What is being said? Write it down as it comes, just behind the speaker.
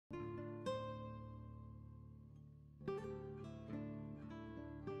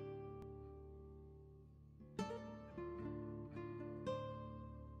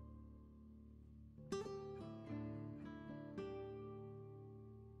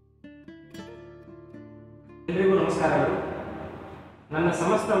ಎಲ್ರಿಗೂ ನಮಸ್ಕಾರಗಳು. ನನ್ನ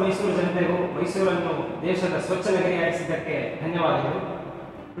ಸಮಸ್ತ ಮೈಸೂರು ಜನತೆಗೂ ಮೈಸೂರನ್ನು ದೇಶದ ಸ್ವಚ್ಛ ನಗರಿಯಾಗಿಸಿದ್ದಕ್ಕೆ ಧನ್ಯವಾದಗಳು.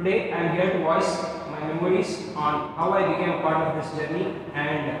 Today I am here to voice my memories on how I became a part of this journey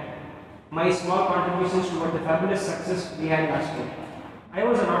and my small contributions toward the fabulous success we had last year. I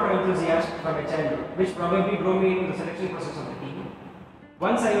was an auto enthusiast from my childhood, which probably drove me into the selection process of the team.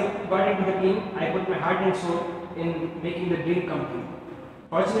 Once I got into the team, I put my heart and soul in making the dream come true.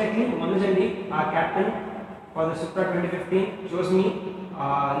 Fortunately, Manujandi, our captain for the Supra 2015, chose me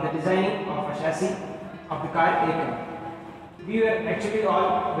in the designing of a chassis of the car Akon. We were actually all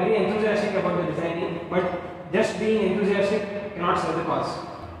very enthusiastic about the designing, but just being enthusiastic cannot serve the cause.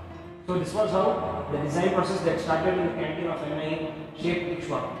 So this was how the design process that started in the canteen of MI shaped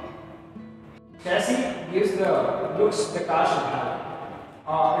Ikshvaku. Chassis gives the looks the car should have.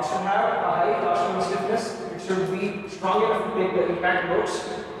 It should have a high torsional stiffness, it should be strong enough to take the impact loads,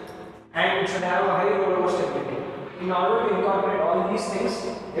 and it should have a high rollover stability. In order to incorporate all these things,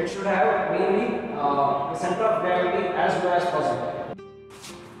 it should have mainly the center of gravity as low as possible.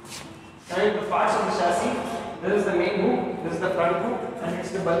 Coming to parts of the chassis, this is the main hook, this is the front hook, and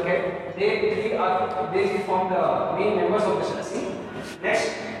it's the bulkhead. They form the main members of the chassis. Next,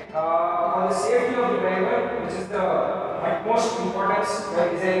 for the safety of the driver, which is the utmost importance while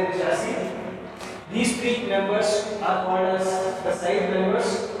designing the chassis, these three members are called as the side members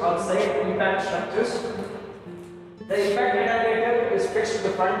or the side impact structures. The impact radiator is fixed to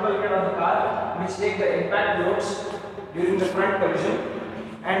the front bulkhead of the car, which take the impact loads during the front collision.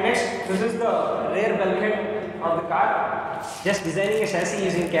 And next, this is the rear bulkhead of the car. Just designing a chassis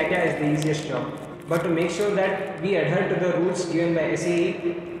using CATIA is the easiest job, but to make sure that we adhere to the rules given by SAE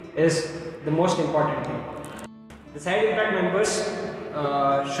is the most important thing. The side impact members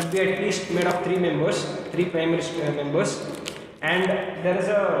should be at least made of three primary members, and there is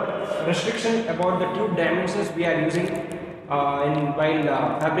a restriction about the tube dimensions we are using while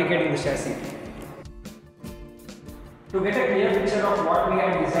fabricating the chassis. To get a clear picture of what we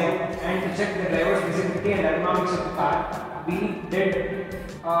have designed and to check the driver's visibility and ergonomics of the car, we did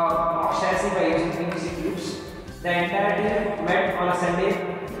mock chassis by using PVC tubes. The entire team met on a Sunday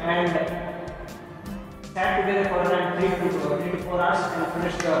and sat together for around 3 to 4 hours and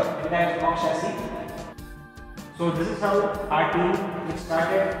finished the entire mock chassis. So this is how our team, which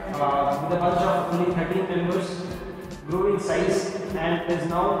started with a bunch of only 13 members, grew in size and is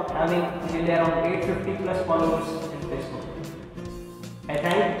now having nearly around 850 plus followers in Facebook. I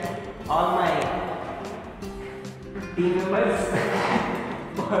thank all my team members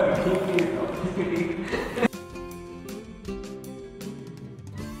for giving me this opportunity.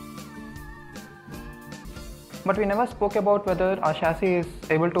 But we never spoke about whether our chassis is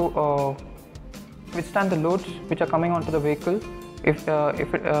able to withstand the loads which are coming onto the vehicle,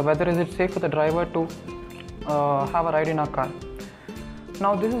 whether is it safe for the driver to have a ride in our car.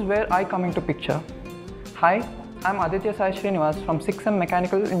 Now this is where I come into picture. Hi, I'm Aditya Srinivas from 6M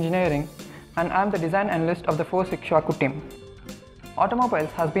Mechanical Engineering, and I'm the design analyst of the Force Ikshvaku team.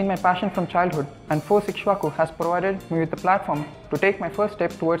 Automobiles has been my passion from childhood, and Force Ikshvaku has provided me with the platform to take my first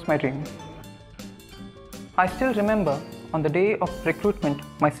step towards my dream. I still remember on the day of recruitment,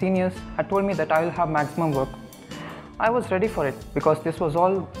 my seniors had told me that I will have maximum work. I was ready for it because this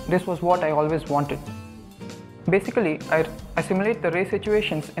was what I always wanted. Basically, I simulate the race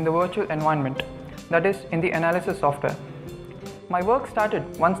situations in the virtual environment, that is, in the analysis software. My work started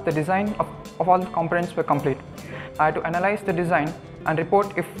once the design of all the components were complete. I had to analyze the design and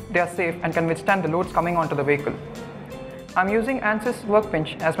report if they are safe and can withstand the loads coming onto the vehicle. I'm using ANSYS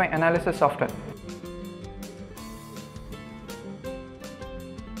Workbench as my analysis software.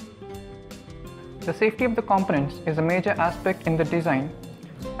 The safety of the components is a major aspect in the design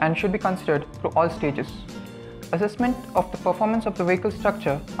and should be considered through all stages. Assessment of the performance of the vehicle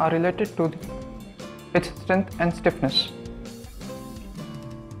structure are related to its strength and stiffness.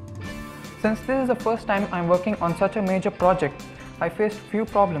 Since this is the first time I am working on such a major project, I faced few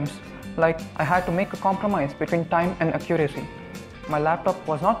problems, like I had to make a compromise between time and accuracy. My laptop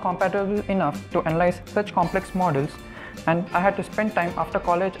was not compatible enough to analyze such complex models, and I had to spend time after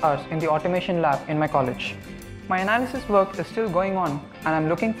college hours in the automation lab in my college. My analysis work is still going on, and I'm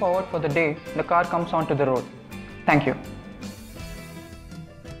looking forward for the day the car comes onto the road. Thank you.